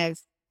than kind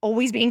of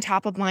always being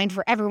top of mind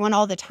for everyone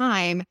all the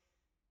time,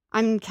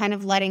 I'm kind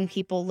of letting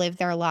people live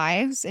their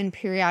lives and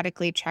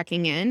periodically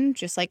checking in,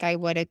 just like I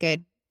would a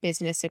good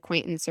business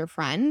acquaintance or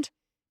friend,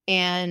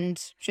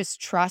 and just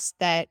trust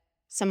that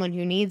someone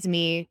who needs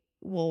me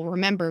will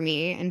remember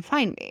me and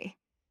find me.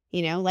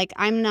 Like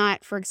I'm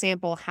not, for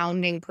example,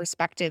 hounding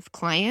prospective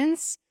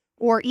clients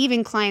or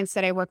even clients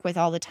that I work with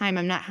all the time.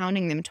 I'm not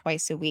hounding them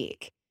twice a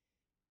week,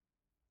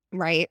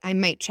 right? I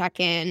might check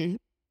in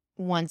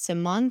once a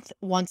month,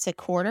 once a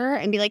quarter,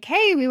 and be like,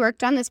 hey, we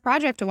worked on this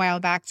project a while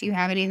back. Do you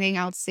have anything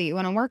else that you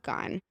want to work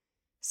on?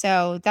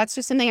 So that's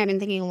just something I've been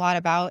thinking a lot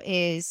about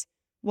is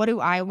what do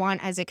I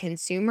want as a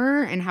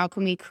consumer and how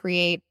can we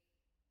create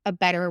a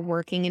better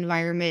working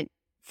environment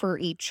for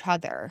each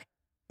other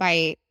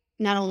by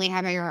not only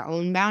having our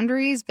own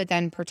boundaries, but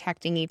then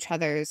protecting each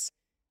other's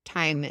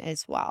time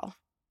as well.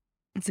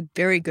 It's a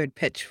very good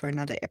pitch for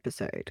another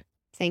episode.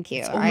 Thank you.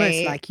 It's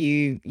almost like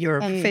you're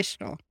a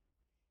professional.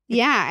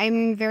 Yeah,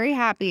 I'm very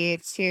happy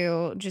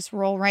to just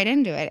roll right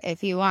into it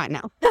if you want.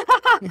 No.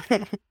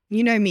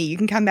 You know me, you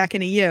can come back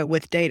in a year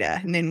with data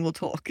and then we'll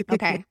talk.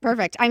 Okay,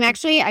 perfect.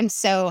 I'm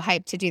so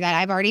hyped to do that.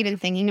 I've already been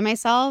thinking to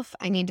myself,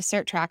 I need to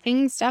start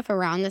tracking stuff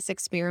around this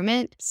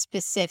experiment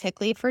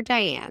specifically for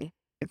Diane.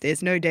 If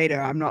there's no data,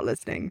 I'm not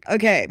listening.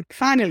 Okay,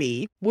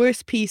 finally,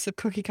 worst piece of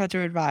cookie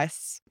cutter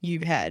advice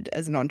you've had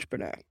as an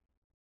entrepreneur.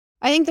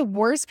 I think the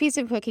worst piece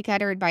of cookie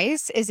cutter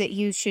advice is that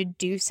you should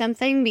do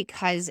something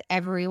because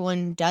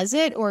everyone does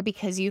it or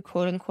because you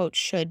quote unquote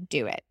should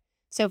do it.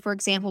 So for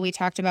example, we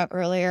talked about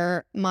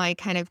earlier my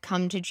kind of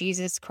come to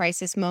Jesus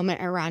crisis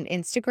moment around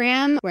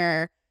Instagram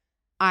where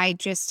I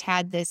just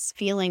had this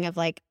feeling of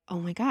like, oh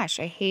my gosh,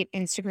 I hate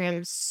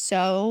Instagram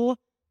so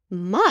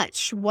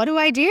much. What do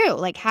I do?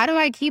 Like, how do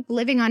I keep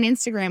living on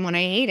Instagram when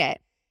I hate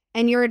it?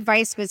 And your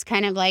advice was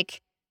kind of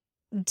like,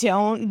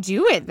 don't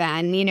do it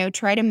then.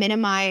 Try to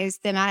minimize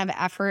the amount of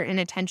effort and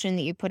attention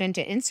that you put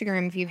into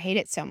Instagram if you hate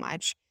it so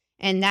much.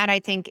 And that I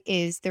think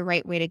is the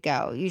right way to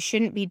go. You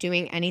shouldn't be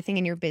doing anything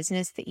in your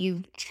business that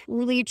you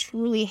truly,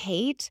 truly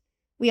hate.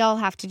 We all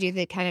have to do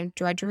the kind of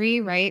drudgery,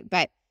 right?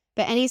 But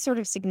any sort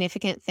of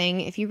significant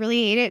thing, if you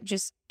really hate it,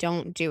 just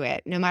don't do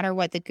it. No matter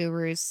what the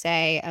gurus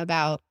say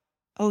about,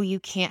 oh, you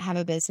can't have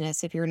a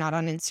business if you're not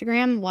on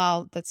Instagram.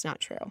 Well, that's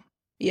not true.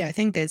 Yeah, I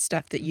think there's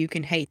stuff that you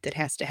can hate that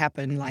has to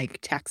happen, like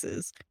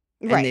taxes.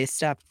 Right. And there's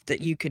stuff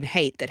that you can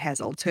hate that has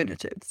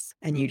alternatives,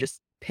 and you just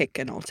pick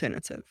an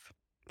alternative.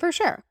 For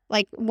sure.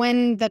 Like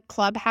when the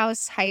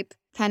Clubhouse hype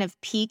kind of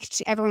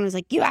peaked, everyone was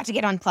like, you have to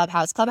get on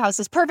Clubhouse. Clubhouse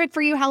is perfect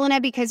for you, Helena,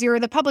 because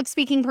you're the public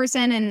speaking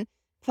person, and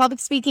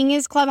public speaking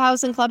is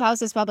Clubhouse, and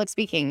Clubhouse is public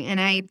speaking.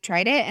 And I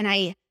tried it, and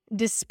I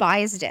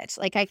despised it.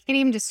 Like I can't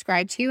even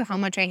describe to you how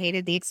much I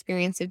hated the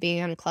experience of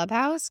being on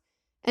Clubhouse.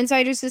 And so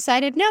I just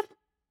decided, nope.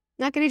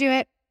 Not going to do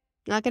it.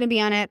 Not going to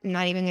be on it. I'm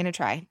not even going to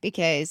try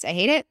because I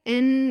hate it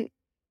and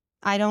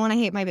I don't want to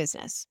hate my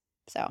business.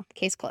 So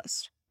case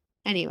closed.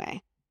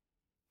 Anyway,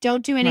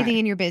 don't do anything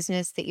in your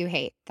business that you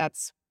hate.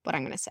 That's what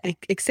I'm going to say.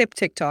 Except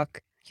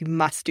TikTok. You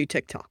must do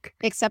TikTok.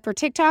 Except for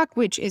TikTok,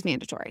 which is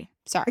mandatory.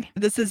 Sorry.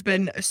 This has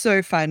been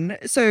so fun.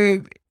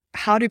 So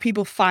how do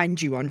people find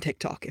you on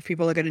TikTok? If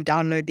people are going to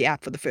download the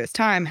app for the first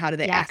time, how do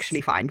they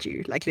actually find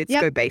you? Like, let's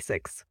go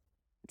basics.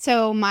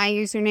 So my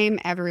username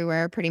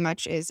everywhere pretty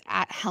much is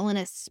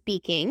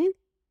 @HelenaSpeaking,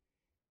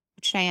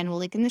 which Diane will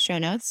link in the show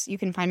notes. You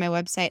can find my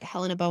website,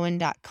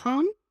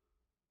 helenabowen.com.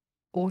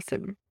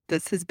 Awesome.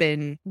 This has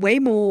been way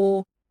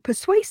more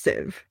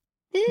persuasive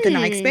than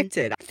I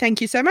expected.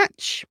 Thank you so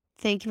much.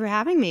 Thank you for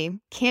having me.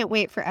 Can't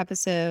wait for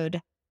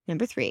episode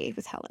number 3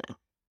 with Helena.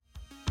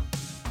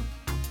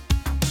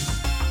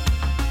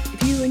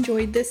 If you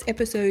enjoyed this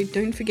episode,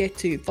 don't forget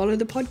to follow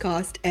the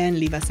podcast and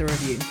leave us a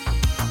review.